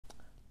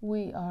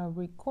We are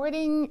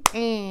recording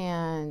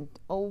and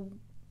oh,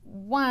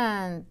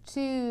 1,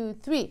 2,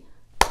 3,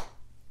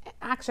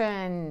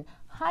 action.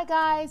 Hi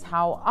guys,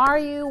 how are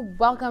you?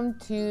 Welcome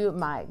to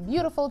my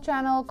beautiful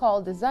channel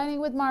called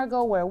Designing with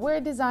Margot, where we're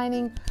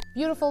designing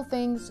beautiful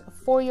things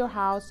for your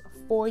house,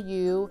 for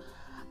you.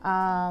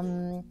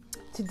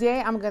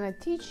 Today I'm gonna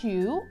teach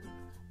you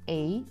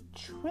a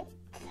trick.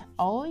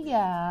 Oh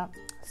yeah.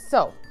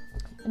 So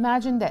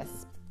imagine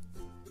this.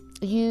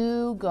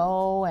 You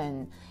go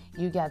and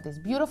you get these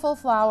beautiful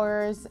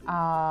flowers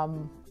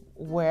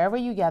wherever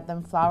you get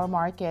them, flower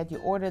market, you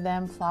order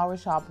them, flower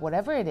shop,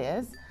 whatever it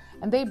is,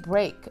 and they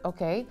break,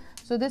 okay?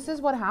 So this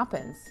is what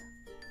happens.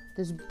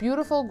 This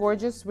beautiful,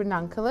 gorgeous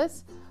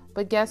ranunculus,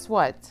 but guess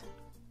what?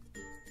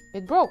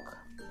 It broke.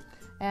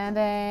 And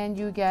then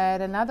you get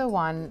another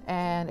one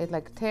and it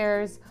like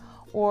tears,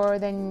 or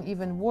then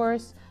even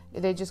worse,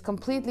 they just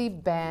completely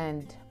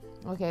bend.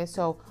 Okay,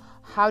 so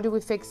how do we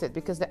fix it?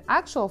 Because the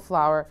actual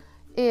flower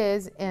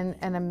is in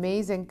an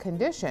amazing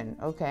condition,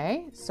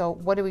 okay? So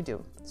what do we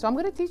do? So I'm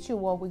gonna teach you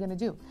what we're gonna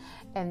do.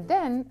 And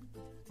then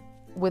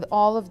with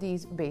all of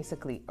these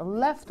basically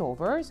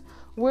leftovers,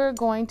 we're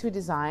going to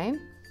design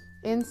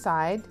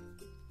inside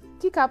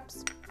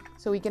teacups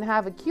so we can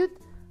have a cute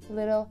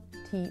little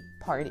tea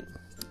party.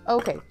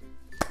 Okay,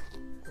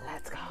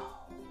 let's go.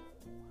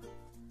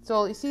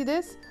 So you see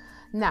this?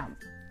 Now,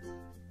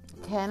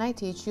 can I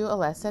teach you a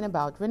lesson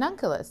about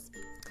ranunculus?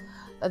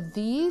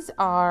 These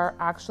are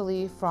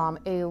actually from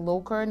a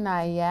local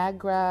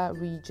Niagara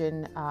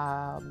region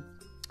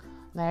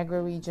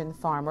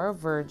farmer,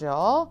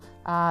 Virgil.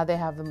 They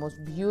have the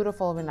most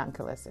beautiful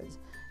ranunculuses.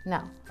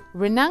 Now,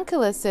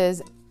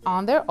 ranunculuses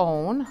on their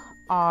own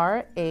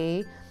are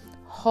a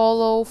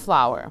hollow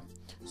flower.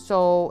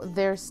 So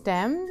their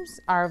stems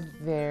are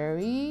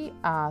very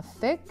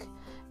thick,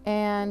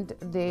 and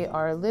they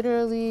are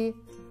literally,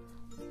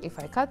 if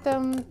I cut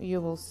them,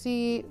 you will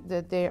see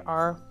that they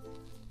are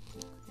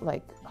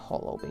like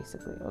hollow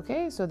basically,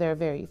 okay? So they're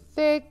very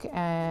thick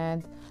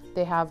and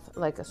they have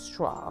like a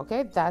straw,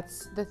 okay?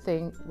 That's the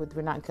thing with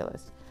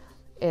ranunculus.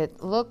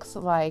 It looks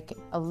like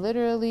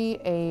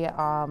literally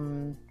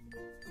the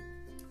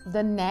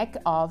neck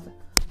of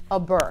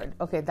a bird,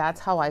 okay? That's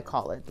how I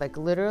call it. Like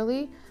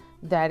literally,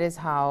 that is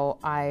how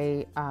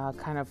I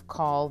kind of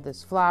call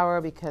this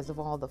flower because of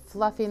all the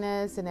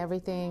fluffiness and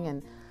everything,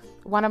 and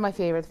one of my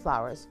favorite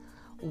flowers.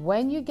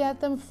 When you get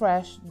them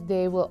fresh,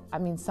 they will,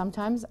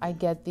 sometimes I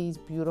get these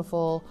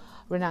beautiful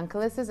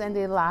ranunculuses and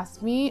they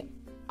last me,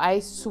 I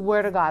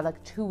swear to God,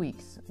 like 2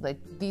 weeks. Like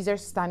these are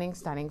stunning,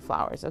 stunning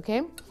flowers,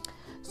 okay?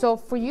 So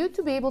for you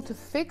to be able to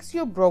fix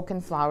your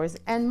broken flowers,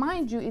 and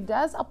mind you, it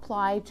does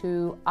apply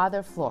to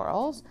other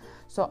florals,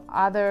 so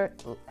other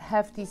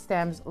hefty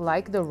stems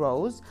like the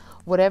rose,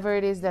 whatever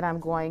it is that I'm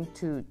going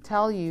to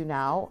tell you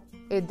now,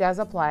 it does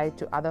apply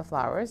to other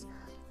flowers.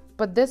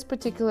 But this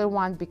particular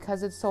one,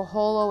 because it's so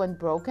hollow and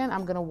broken,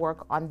 I'm gonna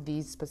work on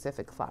these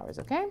specific flowers,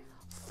 okay?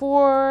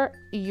 For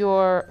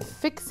your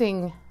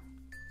fixing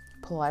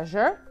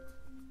pleasure,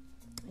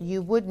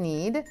 you would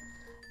need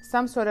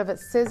some sort of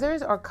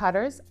scissors or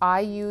cutters. I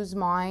use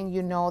mine,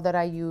 you know that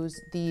I use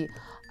the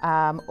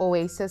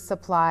Oasis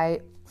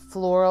Supply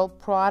floral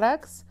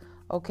products,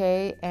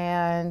 okay?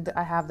 And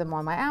I have them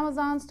on my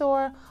Amazon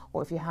store,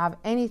 or if you have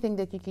anything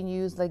that you can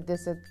use like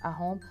this at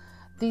home.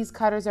 These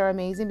cutters are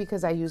amazing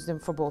because I use them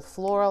for both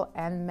floral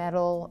and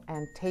metal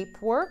and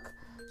tape work.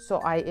 So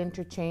I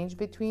interchange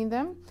between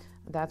them.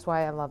 That's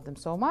why I love them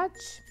so much.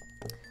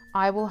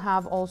 I will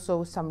have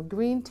also some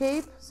green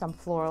tape, some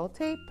floral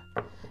tape.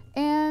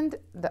 And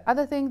the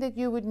other thing that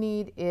you would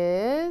need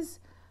is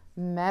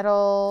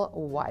metal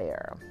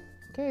wire.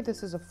 Okay,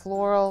 this is a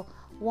floral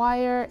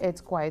wire. It's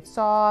quite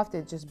soft.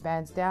 It just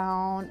bends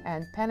down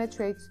and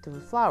penetrates through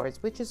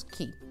flowers, which is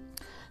key.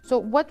 So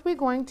what we're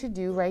going to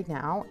do right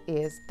now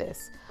is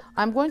this.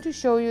 I'm going to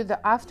show you the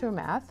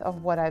aftermath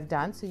of what I've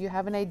done so you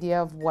have an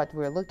idea of what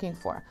we're looking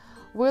for.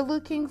 We're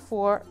looking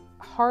for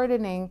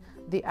hardening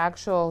the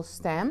actual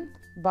stem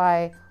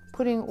by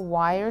putting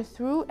wire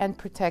through and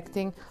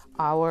protecting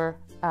our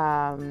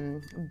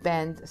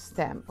bent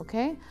stem,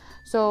 okay?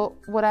 So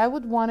what I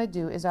would want to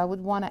do is I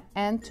would want to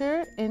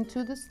enter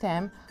into the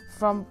stem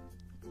from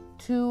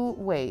 2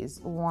 ways.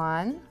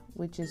 One,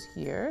 which is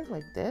here,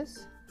 like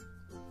this.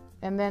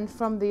 And then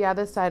from the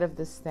other side of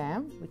the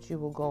stem, which you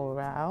will go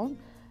around,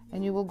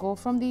 and you will go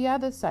from the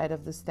other side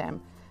of the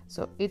stem.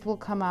 So it will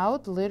come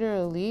out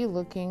literally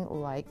looking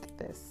like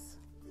this.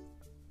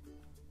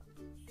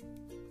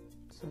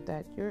 So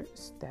that's your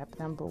step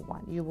number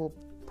 1. You will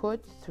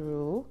put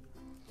through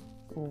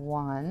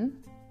 1,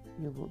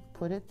 you will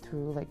put it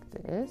through like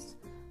this.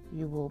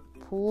 You will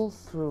pull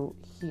through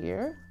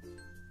here.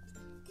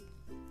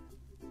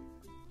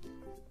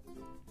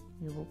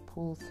 You will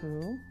pull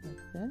through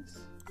like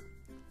this.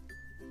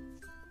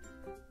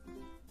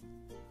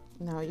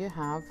 Now you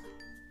have,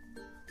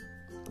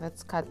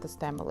 let's cut the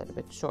stem a little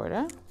bit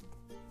shorter.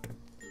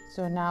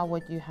 So now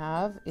what you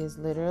have is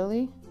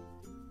literally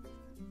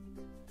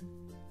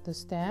the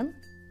stem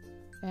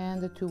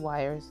and the 2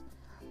 wires.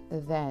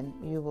 Then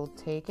you will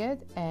take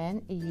it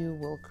and you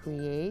will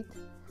create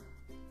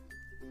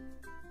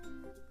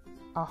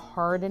a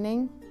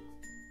hardening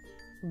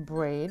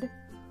braid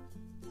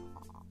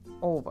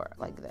over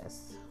like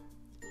this.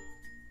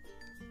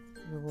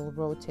 You will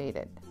rotate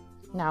it.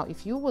 Now,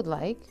 if you would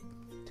like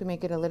to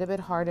make it a little bit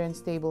harder and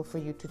stable for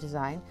you to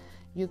design,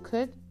 you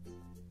could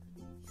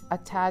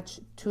attach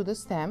to the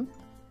stem,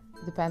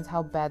 depends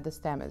how bad the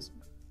stem is,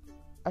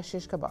 a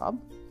shish kebab,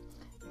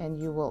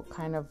 and you will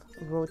kind of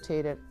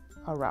rotate it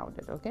around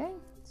it, okay?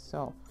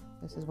 So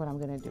this is what I'm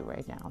gonna do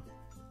right now.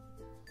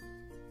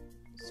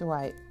 So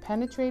I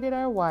penetrated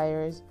our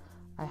wires,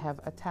 I have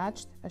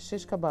attached a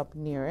shish kebab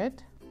near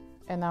it,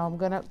 and now I'm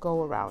gonna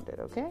go around it,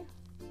 okay?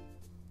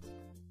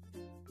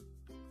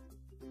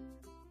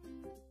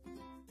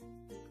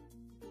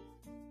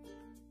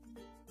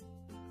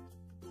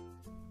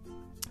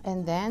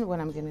 And then what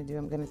I'm gonna do,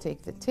 I'm gonna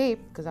take the tape,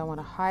 because I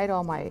wanna hide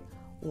all my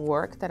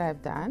work that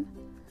I've done,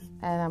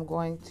 and I'm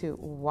going to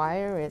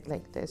wire it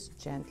like this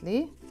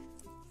gently.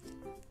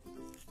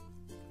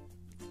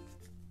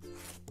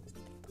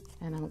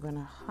 And I'm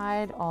gonna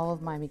hide all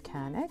of my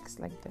mechanics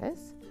like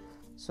this.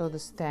 So the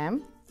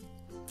stem,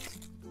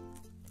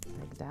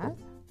 like that.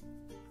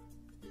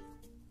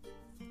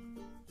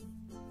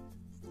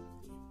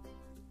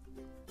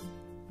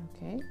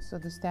 Okay, so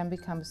the stem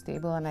becomes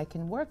stable and I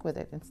can work with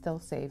it and still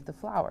save the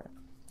flower.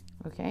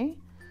 Okay,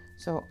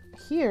 so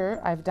here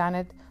I've done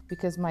it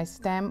because my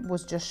stem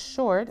was just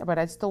short, but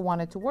I still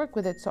wanted to work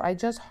with it, so I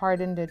just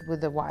hardened it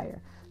with the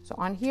wire. So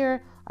on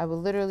here, I will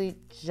literally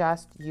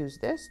just use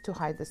this to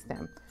hide the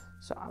stem.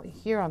 So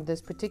here on this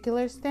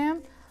particular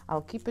stem,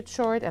 I'll keep it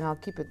short and I'll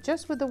keep it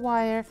just with the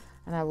wire,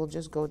 and I will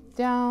just go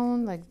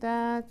down like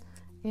that,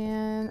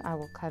 and I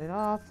will cut it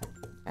off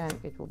and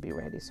it will be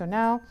ready. So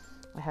now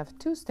I have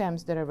two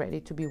stems that are ready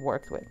to be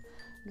worked with.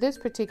 This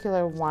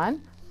particular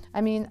one,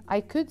 I mean,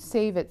 I could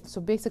save it.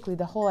 So basically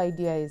the whole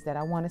idea is that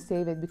I want to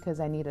save it because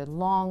I need it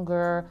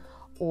longer,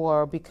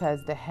 or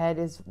because the head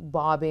is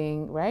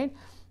bobbing, right?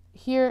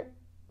 Here,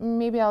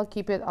 maybe I'll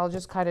keep it, I'll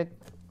just cut it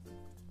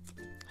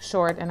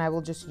short and I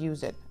will just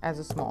use it as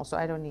a small, so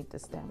I don't need the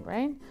stem,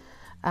 right?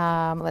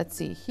 Let's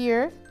see,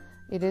 here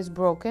it is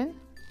broken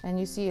and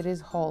you see it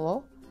is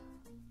hollow.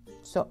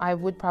 So I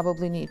would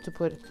probably need to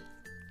put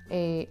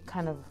a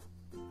kind of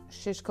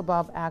shish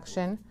kebab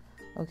action,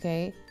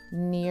 okay,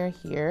 near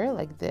here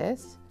like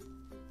this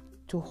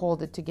to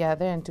hold it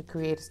together and to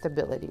create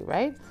stability,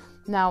 right?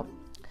 Now,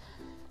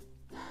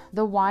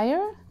 the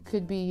wire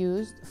could be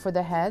used for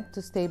the head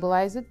to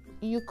stabilize it.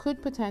 You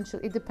could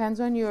potentially, it depends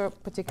on your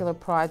particular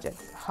project,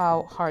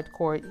 how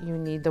hardcore you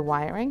need the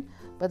wiring.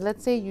 But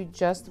let's say you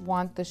just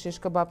want the shish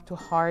kebab to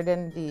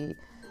harden the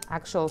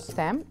actual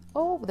stem.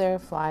 Oh, there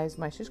flies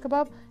my shish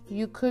kebab.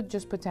 You could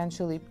just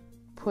potentially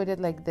put it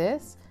like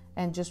this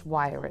and just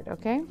wire it,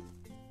 okay?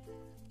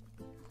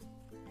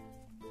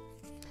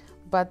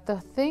 But the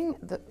thing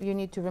that you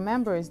need to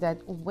remember is that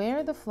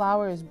where the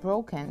flower is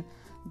broken,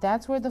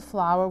 that's where the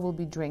flower will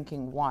be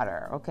drinking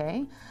water,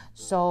 okay?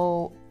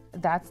 So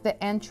that's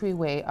the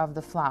entryway of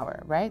the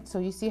flower, right? So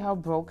you see how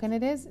broken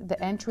it is?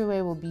 The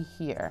entryway will be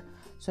here.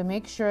 So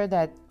make sure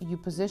that you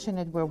position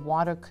it where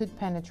water could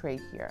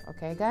penetrate here,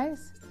 okay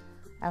guys?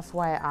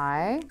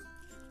 FYI.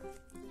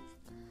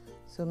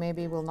 So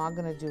maybe we're not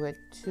gonna do it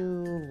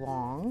too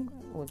long.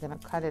 We're gonna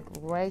cut it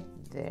right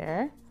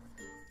there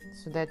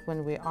so that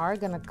when we are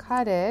gonna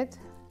cut it,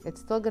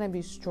 it's still gonna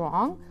be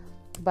strong,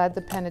 but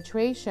the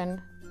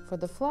penetration for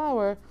the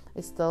flower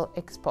is still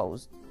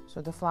exposed.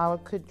 So the flower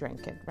could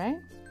drink it, right?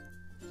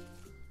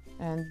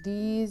 And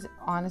these,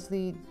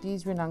 honestly,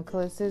 these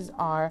ranunculuses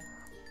are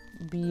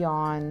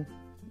beyond,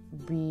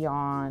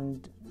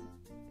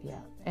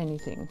 yeah,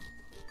 anything.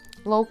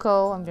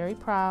 Local, I'm very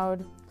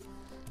proud.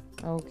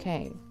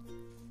 Okay.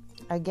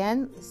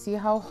 Again, see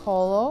how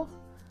hollow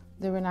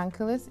the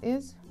ranunculus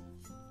is?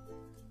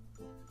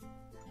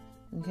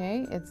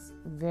 Okay, it's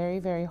very,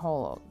 very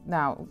hollow.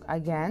 Now,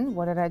 again,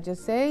 what did I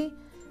just say?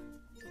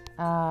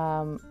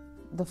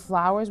 The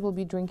flowers will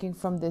be drinking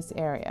from this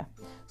area.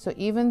 So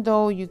even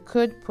though you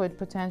could put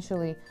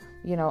potentially,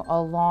 you know,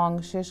 a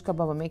long shish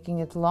kebab, making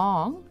it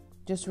long,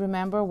 just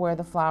remember where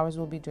the flowers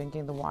will be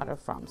drinking the water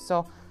from.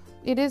 So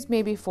it is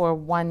maybe for a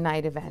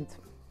one-night event,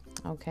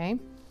 okay?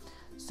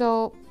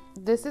 So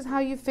this is how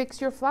you fix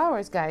your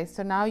flowers, guys.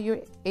 So now you're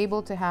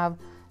able to have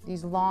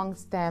these long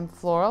stem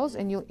florals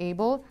and you're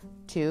able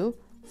to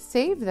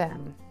save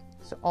them.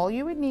 So all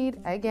you would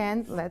need,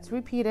 again, let's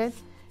repeat it,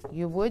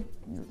 you would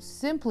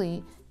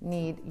simply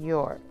need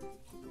your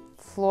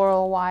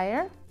floral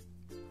wire,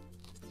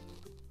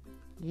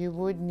 you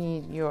would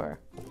need your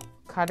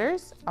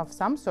cutters of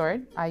some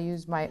sort. I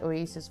use my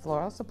Oasis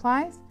floral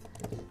supplies,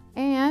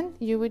 and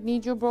you would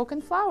need your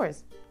broken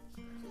flowers,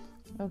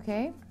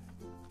 okay?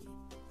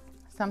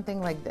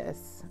 Something like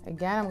this.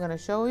 Again, I'm going to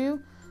show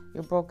you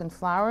your broken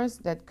flowers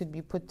that could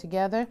be put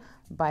together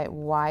by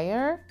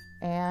wire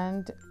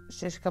and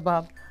shish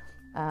kebab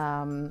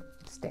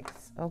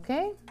sticks,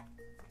 okay?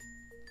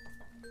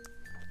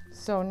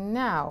 So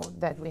now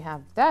that we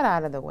have that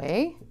out of the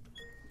way,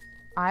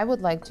 I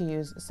would like to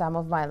use some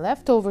of my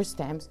leftover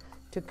stems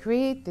to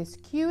create this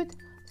cute,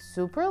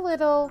 super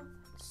little,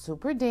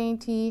 super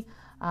dainty.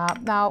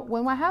 Now,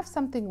 when I have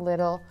something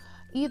little,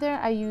 either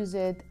I use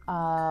it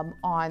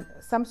on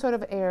some sort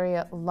of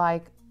area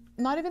like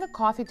not even a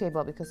coffee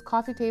table, because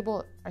coffee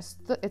table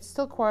it's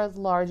still quite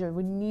larger.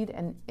 We need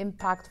an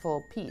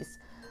impactful piece.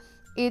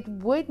 It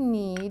would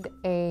need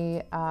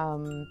a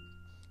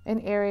an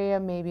area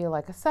maybe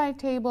like a side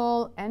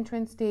table,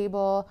 entrance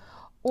table,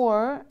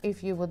 or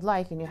if you would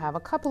like and you have a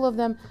couple of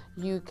them,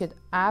 you could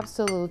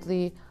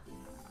absolutely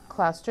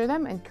cluster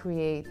them and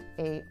create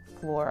a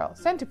floral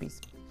centerpiece.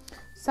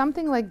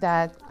 Something like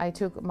that. I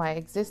took my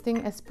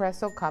existing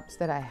espresso cups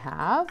that I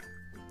have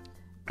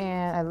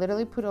and I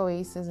literally put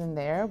oasis in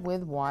there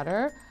with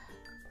water.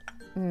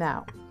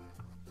 Now,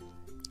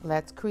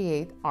 let's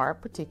create our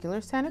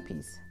particular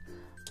centerpiece.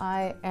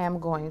 I am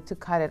going to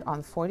cut it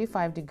on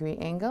 45-degree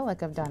angle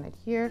like I've done it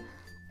here,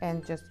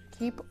 and just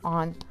keep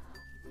on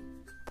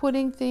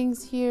putting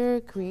things here,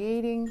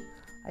 creating.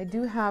 I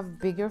do have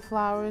bigger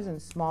flowers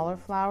and smaller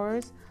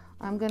flowers.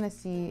 I'm gonna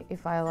see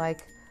if I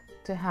like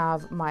to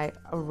have my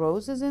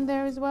roses in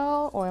there as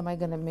well, or am I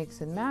gonna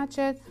mix and match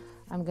it?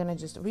 I'm gonna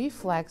just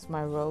reflex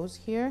my rose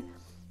here.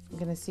 I'm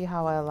gonna see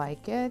how I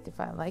like it, if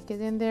I like it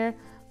in there.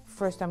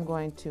 First, I'm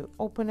going to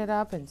open it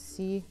up and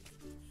see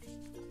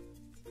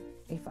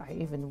if I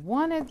even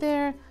want it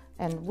there,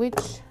 and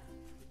which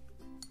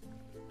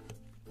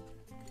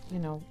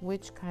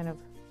kind of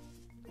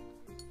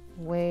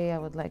way I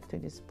would like to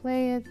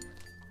display it.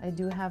 I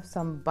do have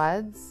some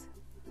buds,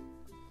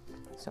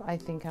 so I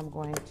think I'm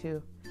going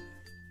to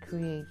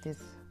create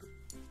this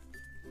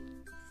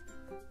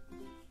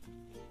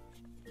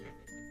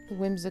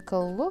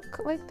whimsical look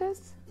like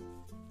this.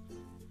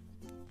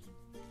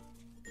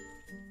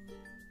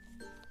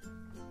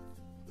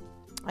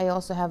 I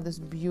also have this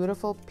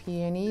beautiful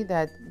peony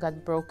that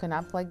got broken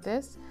up like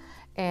this,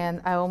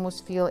 and I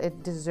almost feel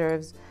it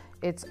deserves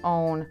its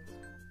own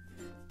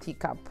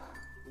teacup.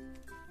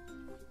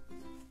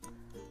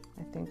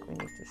 I think we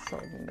need to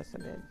shorten this a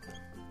bit.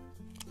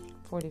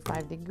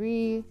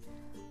 45-degree.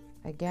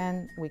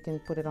 Again, we can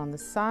put it on the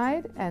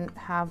side and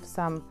have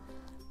some,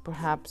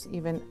 perhaps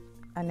even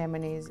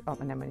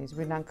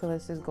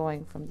ranunculus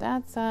going from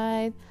that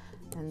side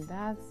and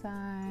that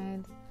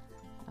side.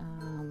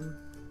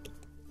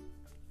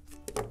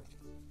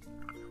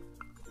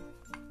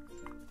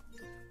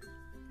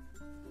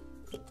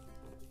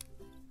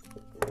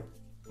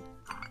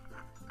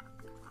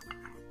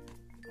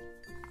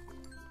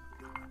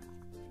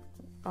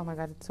 Oh my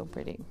God, it's so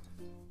pretty.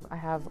 I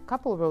have a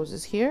couple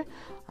roses here.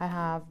 I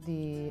have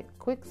the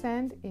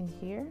quicksand in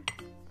here.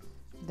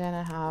 Then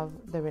I have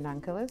the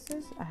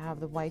ranunculuses. I have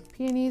the white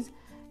peonies.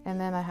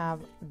 And then I have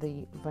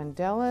the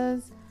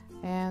vandellas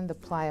and the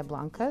playa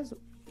blancas,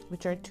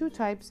 which are two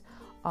types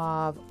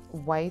of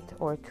white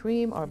or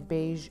cream or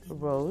beige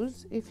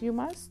rose, if you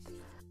must.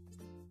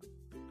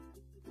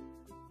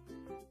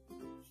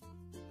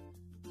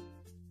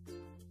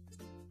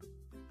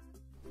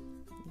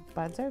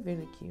 Buds are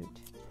really cute.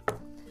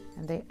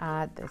 And they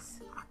add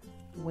this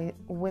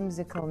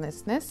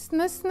whimsicalness.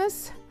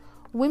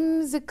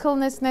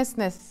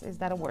 Is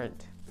that a word?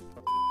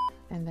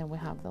 And then we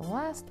have the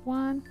last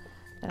one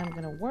that I'm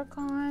gonna work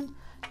on.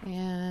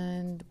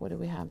 And what do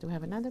we have? Do we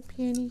have another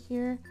peony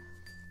here?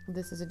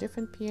 This is a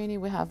different peony.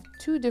 We have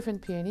two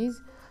different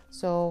peonies.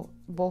 So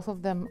both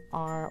of them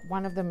are,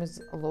 one of them is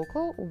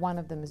local, one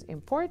of them is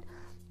import.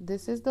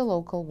 This is the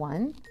local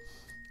one.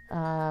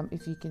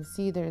 If you can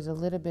see, there's a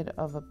little bit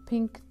of a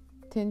pink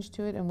tinge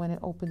to it, and when it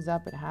opens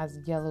up it has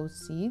yellow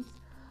seeds,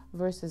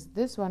 versus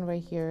this one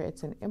right here,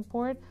 it's an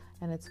import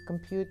and it's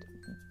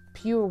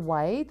pure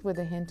white with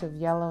a hint of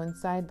yellow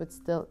inside, but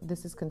still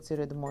this is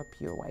considered the more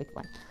pure white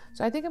one.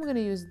 So I think I'm going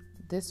to use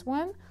this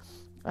one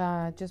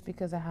just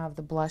because I have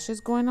the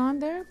blushes going on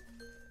there,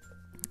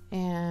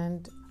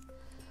 and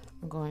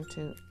I'm going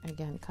to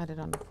again cut it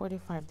on the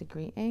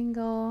 45-degree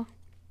angle.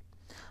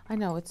 I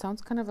know it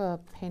sounds kind of a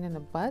pain in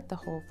the butt, the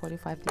whole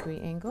 45-degree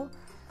angle.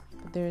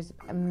 There's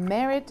a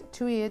merit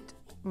to it,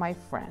 my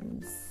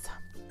friends.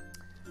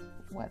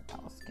 What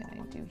else can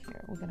I do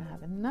here? We're gonna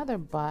have another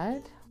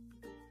bud.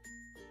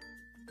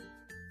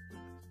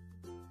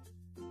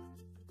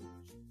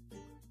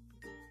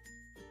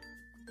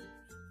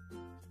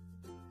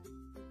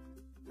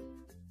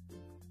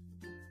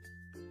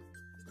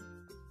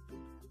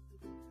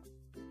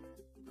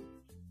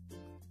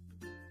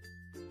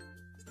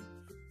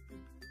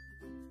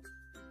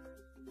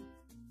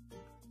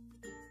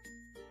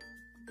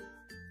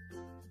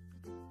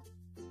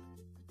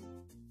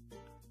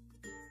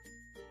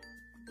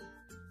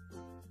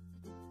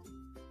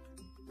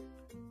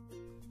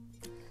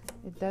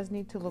 It does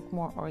need to look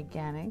more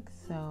organic,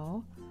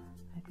 so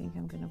I think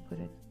I'm gonna put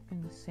it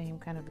in the same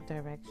kind of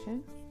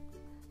direction.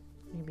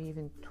 Maybe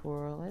even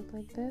twirl it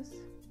like this,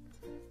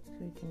 so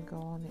we can go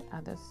on the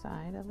other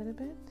side a little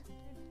bit.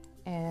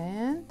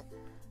 And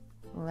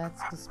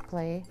let's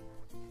display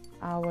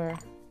our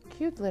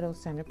cute little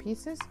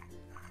centerpieces.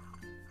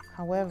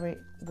 However,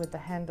 with the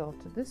handle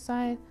to this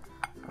side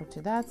or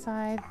to that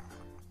side,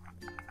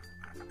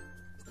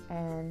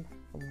 and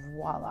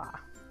voila.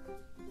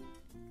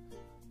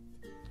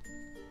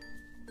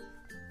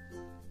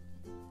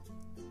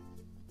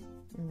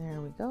 And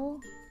there we go.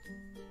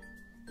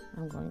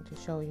 I'm going to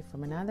show you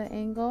from another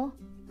angle.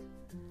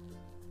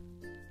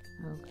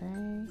 Okay,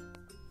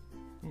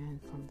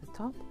 and from the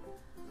top.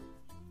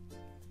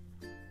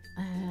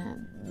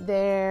 And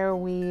there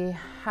we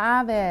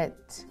have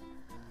it.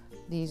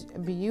 These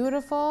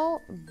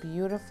beautiful,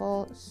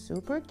 beautiful,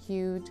 super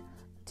cute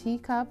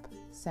teacup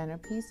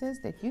centerpieces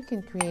that you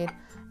can create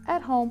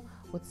at home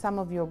with some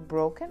of your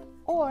broken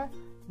or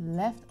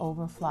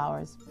leftover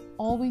flowers.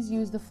 Always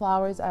use the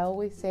flowers. I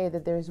always say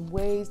that there's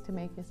ways to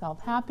make yourself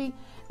happy,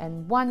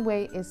 and one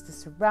way is to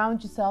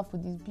surround yourself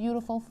with these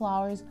beautiful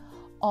flowers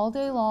all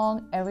day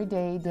long, every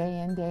day,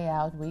 day in, day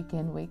out, week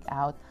in, week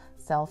out.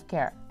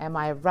 Self-care. Am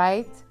I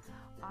right?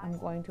 I'm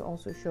going to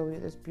also show you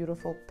this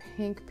beautiful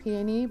pink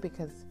peony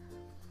because,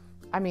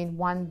 I mean,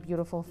 one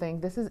beautiful thing.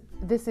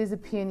 This is a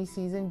peony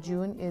season.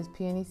 June is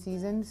peony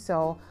season,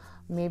 so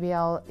maybe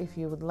if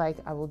you would like,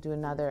 I will do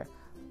another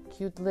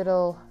cute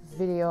little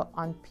video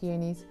on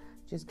peonies.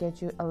 Just get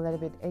you a little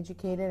bit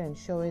educated and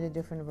show you the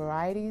different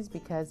varieties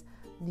because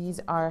these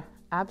are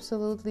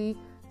absolutely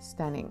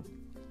stunning.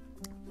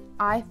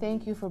 I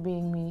thank you for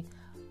being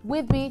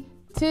with me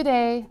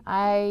today.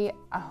 I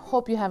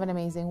hope you have an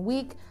amazing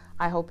week.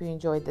 I hope you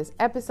enjoyed this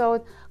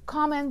episode.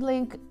 Comment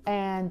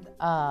and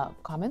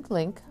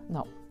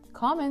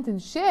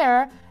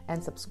share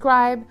and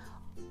subscribe.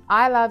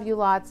 I love you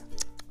lots.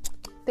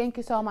 Thank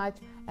you so much,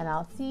 and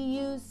I'll see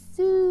you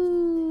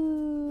soon.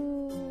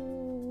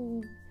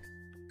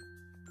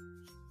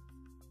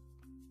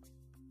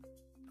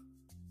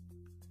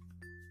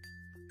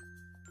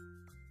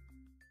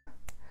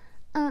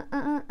 I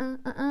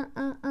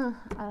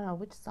don't know,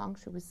 which song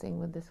should we sing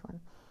with this one?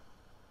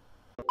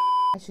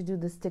 I should do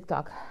this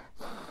TikTok.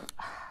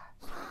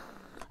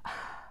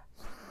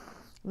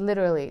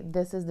 Literally,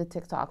 this is the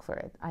TikTok for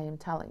it. I am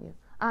telling you.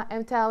 I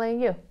am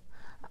telling you.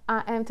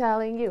 I am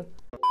telling you.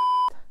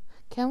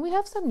 Can we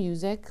have some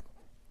music?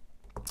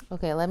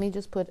 Okay, let me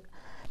just put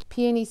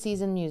peony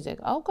season music.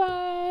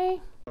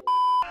 Okay.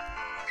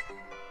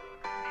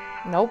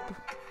 Nope.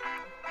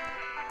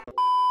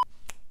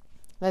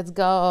 Let's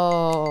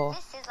go.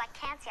 This is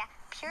Lactantia,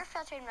 pure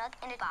filtered milk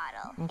in a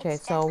bottle. Okay,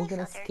 so we're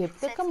gonna skip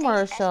the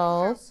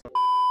commercials.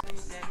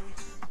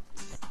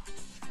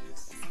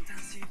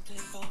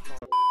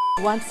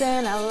 Once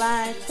in a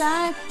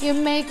lifetime, you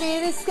make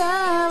me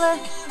discover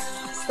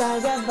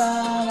stars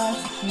above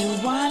us. You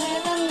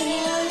wanted a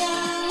million.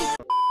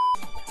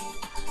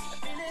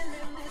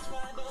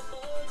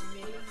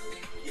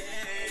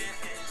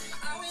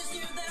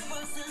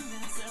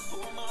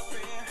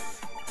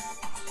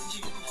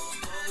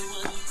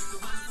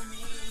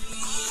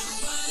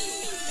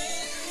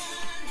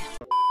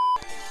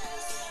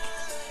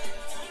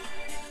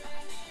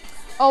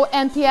 Oh,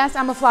 and P.S.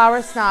 I'm a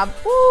flower snob.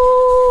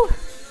 Woo!